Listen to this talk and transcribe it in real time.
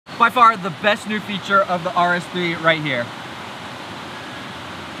By far the best new feature of the RS3 right here.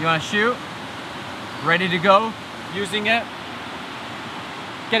 You wanna shoot, ready to go, using it,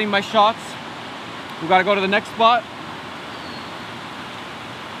 getting my shots. We gotta go to the next spot.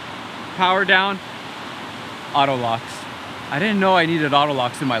 Power down, auto locks. I didn't know I needed auto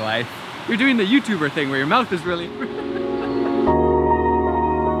locks in my life. You're doing the YouTuber thing where your mouth is really...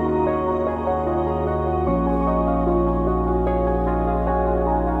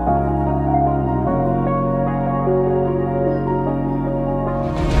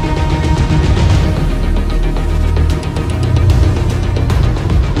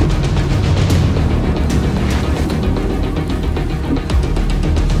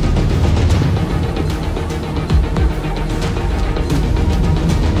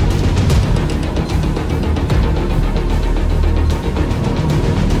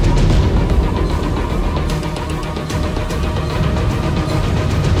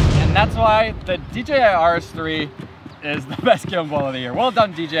 That's why the DJI RS3 is the best gimbal of the year. Well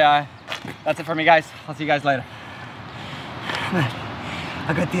done, DJI. That's it for me, guys. I'll see you guys later.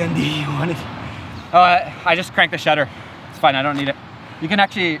 I got the ND you wanted. Oh, I just cranked the shutter. It's fine, I don't need it. You can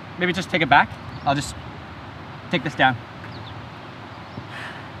actually maybe just take it back. I'll just take this down.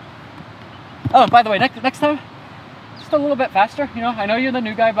 Oh, by the way, next time, just a little bit faster. You know, I know you're the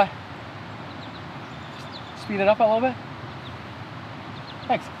new guy, but just speed it up a little bit.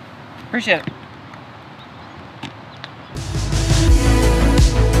 Thanks. Appreciate it.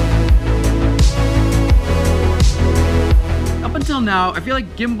 Up until now, I feel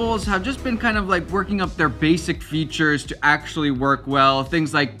like gimbals have just been kind of like working up their basic features to actually work well.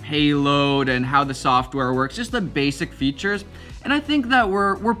 Things like payload and how the software works, just the basic features. And I think that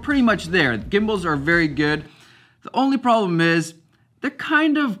we're pretty much there. Gimbals are very good. The only problem is they're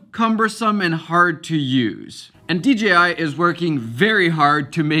kind of cumbersome and hard to use. And DJI is working very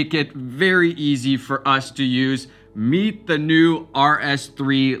hard to make it very easy for us to use. Meet the new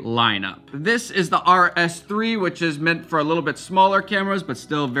RS3 lineup. This is the RS3, which is meant for a little bit smaller cameras, but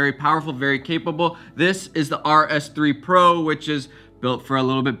still very powerful, very capable. This is the RS3 Pro, which is built for a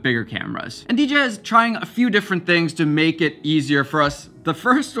little bit bigger cameras. And DJI is trying a few different things to make it easier for us. The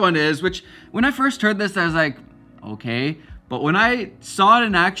first one is, which when I first heard this, I was like, okay. But when I saw it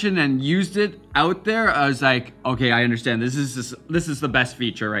in action and used it out there, I was like, okay, I understand. This is the best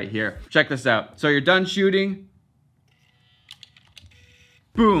feature right here. Check this out. So you're done shooting.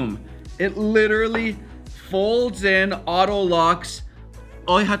 Boom. It literally folds in, auto locks.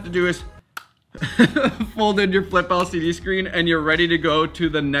 All you have to do is fold in your flip LCD screen and you're ready to go to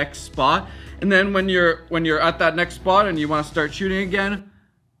the next spot. And then when you're at that next spot and you want to start shooting again,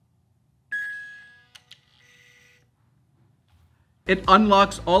 it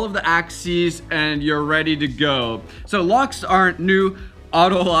unlocks all of the axes and you're ready to go. So locks aren't new,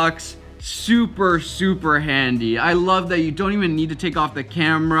 auto locks, super handy. I love that you don't even need to take off the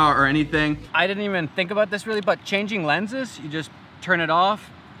camera or anything. I didn't even think about this really, but changing lenses, you just turn it off,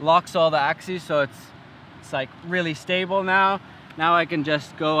 locks all the axes, so it's like really stable now. Now I can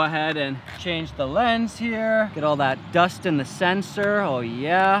just go ahead and change the lens here, get all that dust in the sensor, oh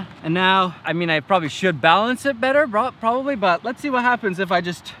yeah. And now, I mean, I probably should balance it better, probably, but let's see what happens if I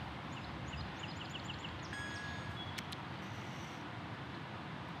just...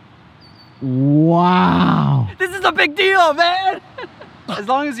 Wow! This is a big deal, man! As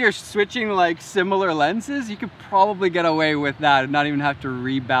long as you're switching like similar lenses, you could probably get away with that and not even have to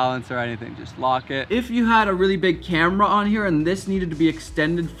rebalance or anything. Just lock it. If you had a really big camera on here and this needed to be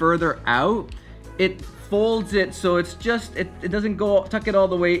extended further out, it folds it so it's just, it doesn't go tuck it all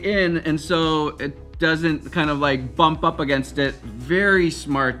the way in, and so it doesn't kind of like bump up against it. Very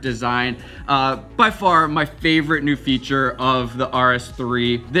smart design. By far my favorite new feature of the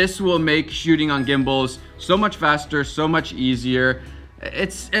RS3. This will make shooting on gimbals so much faster, so much easier.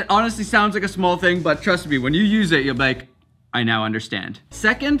 It honestly sounds like a small thing, but trust me, when you use it, you'll be like, I now understand.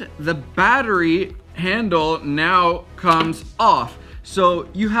 Second, the battery handle now comes off. So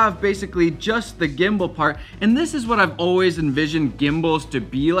you have basically just the gimbal part, and this is what I've always envisioned gimbals to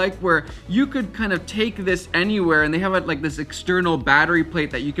be like, where you could kind of take this anywhere, and they have like this external battery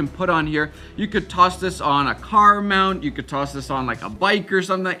plate that you can put on here. You could toss this on a car mount, you could toss this on like a bike or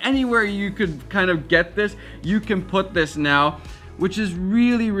something. Anywhere you could kind of get this, you can put this now, which is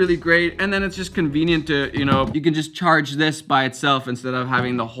really great. And then it's just convenient to, you know, you can just charge this by itself instead of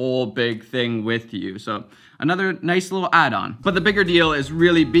having the whole big thing with you. So another nice little add-on. But the bigger deal is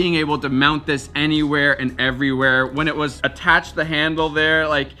really being able to mount this anywhere and everywhere. When it was attached to the handle there,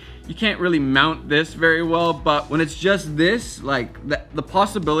 like, you can't really mount this very well, but when it's just this, like the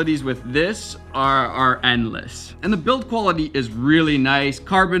possibilities with this are endless. And the build quality is really nice.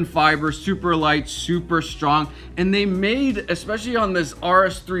 Carbon fiber, super light, super strong. And they made, especially on this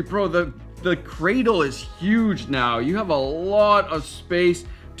RS3 Pro, the cradle is huge now. You have a lot of space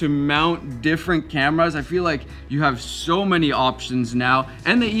to mount different cameras. I feel like you have so many options now,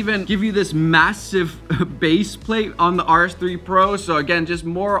 and they even give you this massive base plate on the RS3 Pro. So again, just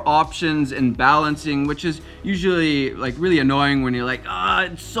more options and balancing, which is usually like really annoying when you're like,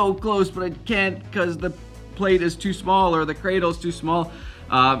 it's so close, but I can't because the plate is too small or the cradle is too small.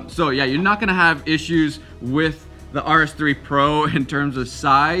 So yeah, you're not gonna have issues with the RS3 Pro in terms of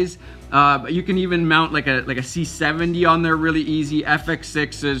size. But you can even mount like a C70 on there really easy.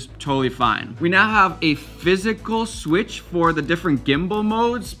 FX6 is totally fine. We now have a physical switch for the different gimbal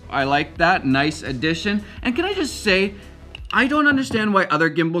modes. I like that, nice addition. And can I just say, I don't understand why other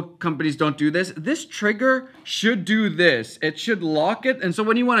gimbal companies don't do this. This trigger should do this. It should lock it. And so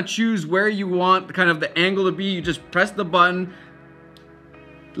when you want to choose where you want kind of the angle to be, you just press the button,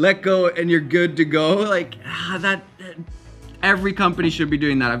 let go, and you're good to go. Like every company should be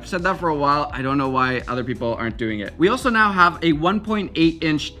doing that. I've said that for a while. I don't know why other people aren't doing it. We also now have a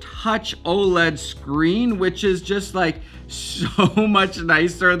 1.8-inch touch OLED screen, which is just like so much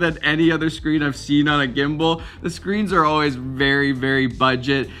nicer than any other screen I've seen on a gimbal. The screens are always very, very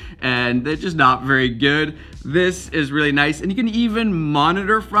budget and they're just not very good. This is really nice, and you can even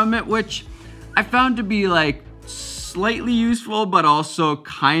monitor from it, which I found to be like slightly useful, but also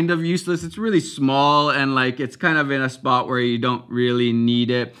kind of useless. It's really small and like it's kind of in a spot where you don't really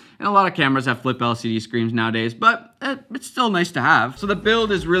need it. And a lot of cameras have flip LCD screens nowadays, but it's still nice to have. So the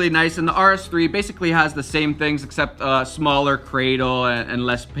build is really nice, and the RS3 basically has the same things except a smaller cradle and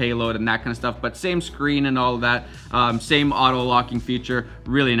less payload and that kind of stuff, but same screen and all of that, same auto locking feature,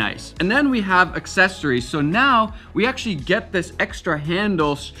 really nice. And then we have accessories. So now we actually get this extra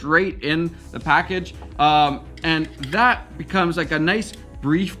handle straight in the package, and that becomes like a nice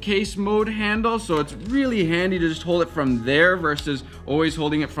briefcase mode handle. So it's really handy to just hold it from there versus always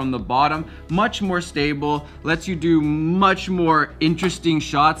holding it from the bottom. Much more stable, lets you do much more interesting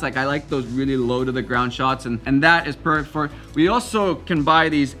shots. Like I like those really low to the ground shots, and that is perfect for it. We also can buy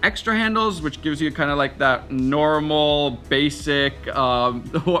these extra handles, which gives you kind of like that normal basic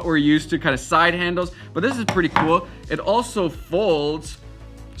what we're used to kind of side handles, but this is pretty cool. It also folds,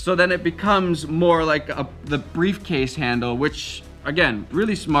 so then it becomes more like the briefcase handle, which again,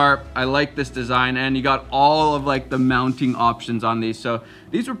 really smart. I like this design, and you got all of like the mounting options on these. So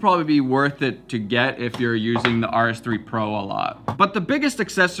these would probably be worth it to get if you're using the RS3 Pro a lot. But the biggest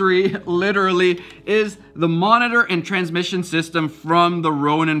accessory literally is the monitor and transmission system from the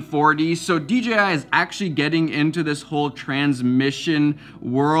Ronin 4D. So DJI is actually getting into this whole transmission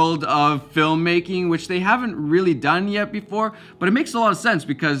world of filmmaking, which they haven't really done yet before, but it makes a lot of sense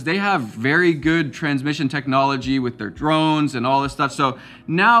because they have very good transmission technology with their drones and all this stuff. So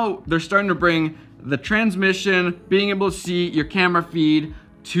now they're starting to bring the transmission, being able to see your camera feed,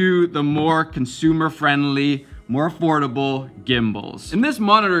 to the more consumer-friendly, more affordable gimbals. And this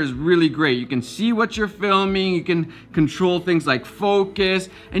monitor is really great. You can see what you're filming, you can control things like focus,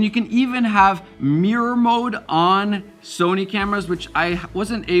 and you can even have mirror mode on Sony cameras, which I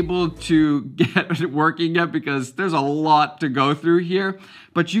wasn't able to get working yet because there's a lot to go through here.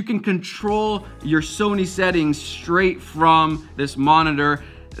 But you can control your Sony settings straight from this monitor.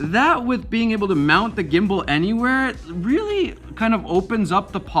 That, with being able to mount the gimbal anywhere, it really kind of opens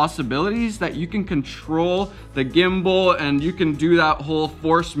up the possibilities that you can control the gimbal, and you can do that whole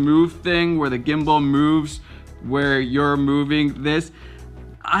force move thing where the gimbal moves where you're moving this.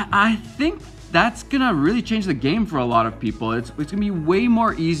 I think that's gonna really change the game for a lot of people. It's gonna be way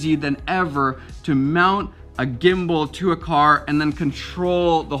more easy than ever to mount a gimbal to a car and then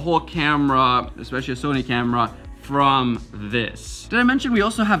control the whole camera, especially a Sony camera, from this. Did I mention we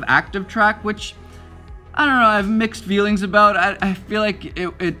also have Active Track, which I don't know, I have mixed feelings about. I feel like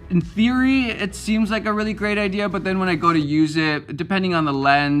it in theory, it seems like a really great idea, but then when I go to use it, depending on the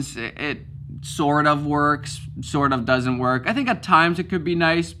lens, it sort of works, sort of doesn't work. I think at times it could be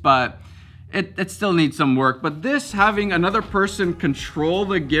nice, but it still needs some work. But this, having another person control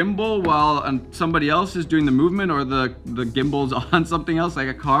the gimbal while somebody else is doing the movement, or the gimbal's on something else like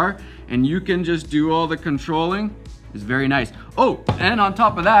a car, and you can just do all the controlling, is very nice. Oh, and on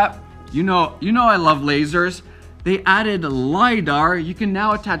top of that, you know I love lasers. They added LiDAR. You can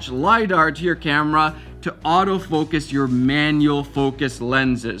now attach LiDAR to your camera to autofocus your manual focus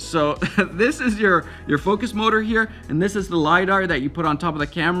lenses. So this is your focus motor here, and this is the LiDAR that you put on top of the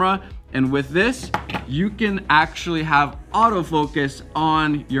camera. And with this, you can actually have autofocus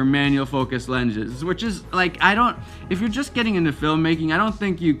on your manual focus lenses, which is like, if you're just getting into filmmaking, I don't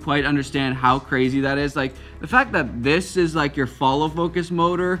think you quite understand how crazy that is. Like the fact that this is like your follow focus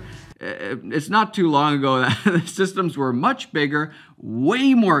motor, it's not too long ago that the systems were much bigger,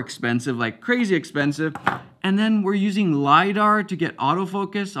 way more expensive, like crazy expensive. And then we're using LiDAR to get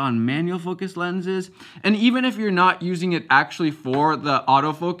autofocus on manual focus lenses. And even if you're not using it actually for the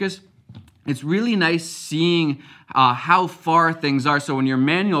autofocus, it's really nice seeing how far things are. So when you're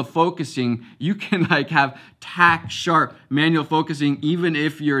manual focusing, you can like have tack sharp manual focusing, even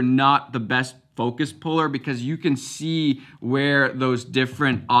if you're not the best focus puller, because you can see where those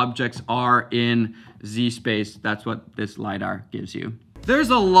different objects are in Z space. That's what this LiDAR gives you. There's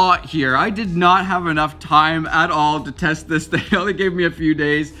a lot here. I did not have enough time at all to test this. They only gave me a few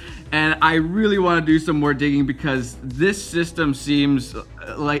days, and I really want to do some more digging because this system seems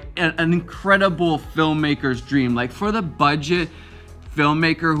like an incredible filmmaker's dream. Like for the budget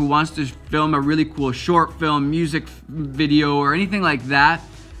filmmaker who wants to film a really cool short film, music video, or anything like that,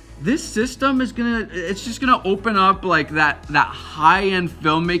 this system is it's just gonna open up like that high-end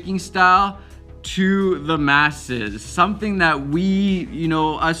filmmaking style to the masses, something that we,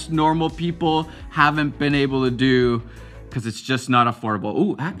 us normal people haven't been able to do because it's just not affordable.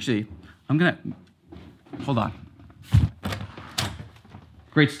 Ooh, actually, hold on.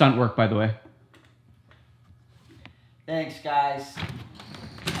 Great stunt work, by the way. Thanks, guys.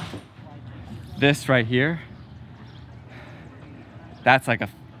 This right here, that's like a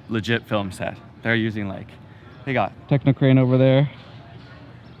legit film set. They're using they got Technocrane over there.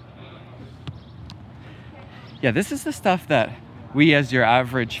 Yeah, this is the stuff that we as your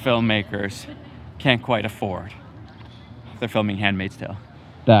average filmmakers can't quite afford. They're filming Handmaid's Tale.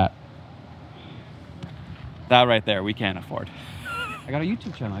 That right there, we can't afford. I got a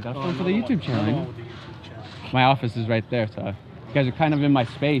YouTube channel. I got to film for the YouTube channel. My office is right there, so you guys are kind of in my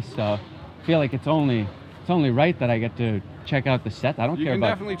space, so I feel like it's only right that I get to check out the set. I don't care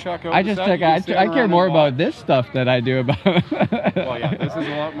about. You can definitely check out. I care more about this stuff than I do about. Well, yeah, this is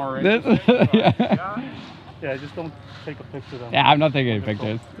a lot more. Yeah, just don't take a picture of them. Yeah, I'm not taking any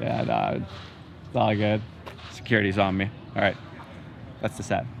pictures. Yeah, no, it's all good. Security's on me. All right, that's the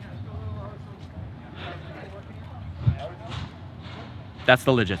set. That's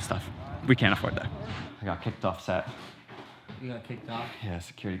the legit stuff. We can't afford that. I got kicked off set. You got kicked off? Yeah,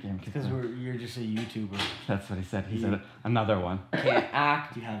 security game kicked off. Because you're just a YouTuber. That's what he said. He said another one. You can't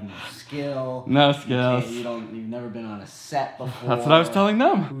act, you have no skill. No skills. You've never been on a set before. That's what I was telling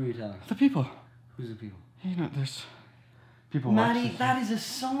them. Who are you telling? The people. Who's the people? There's people Matti, that is a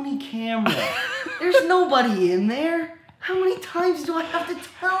Sony camera. There's nobody in there. How many times do I have to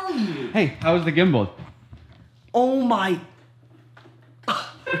tell you? Hey, how was the gimbal? Oh my.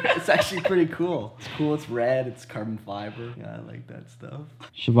 It's actually pretty cool. It's cool, it's red, it's carbon fiber. Yeah, I like that stuff.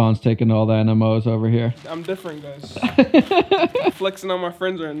 Siobhan's taking all the NMOs over here. I'm different, guys. Flexing on my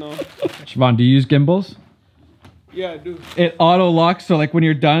friends right now. Siobhan, do you use gimbals? Yeah, I do. It auto locks, so like when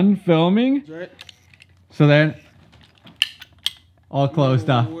you're done filming, right. So then all closed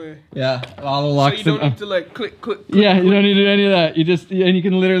off. Yeah, auto locks. So you don't need to like click. Yeah, you don't need to do any of that. You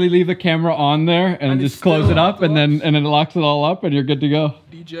can literally leave the camera on there and just close it up, and then it locks it all up, and you're good to go.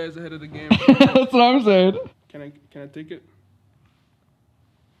 DJI is ahead of the game. That's what I'm saying. Can I take it?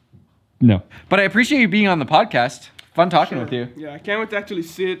 No. But I appreciate you being on the podcast. Fun talking with you. Yeah, I can't wait to actually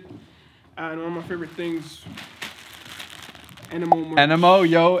sit. And one of my favorite things. NMO,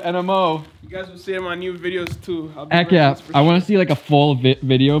 yo, NMO. You guys will see my new videos too. Heck yeah. I want to see like a full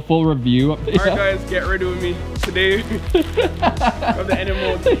video, full review. Alright guys, get ready with me. Today, got the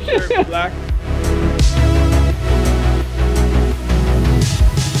NMO t-shirt, black.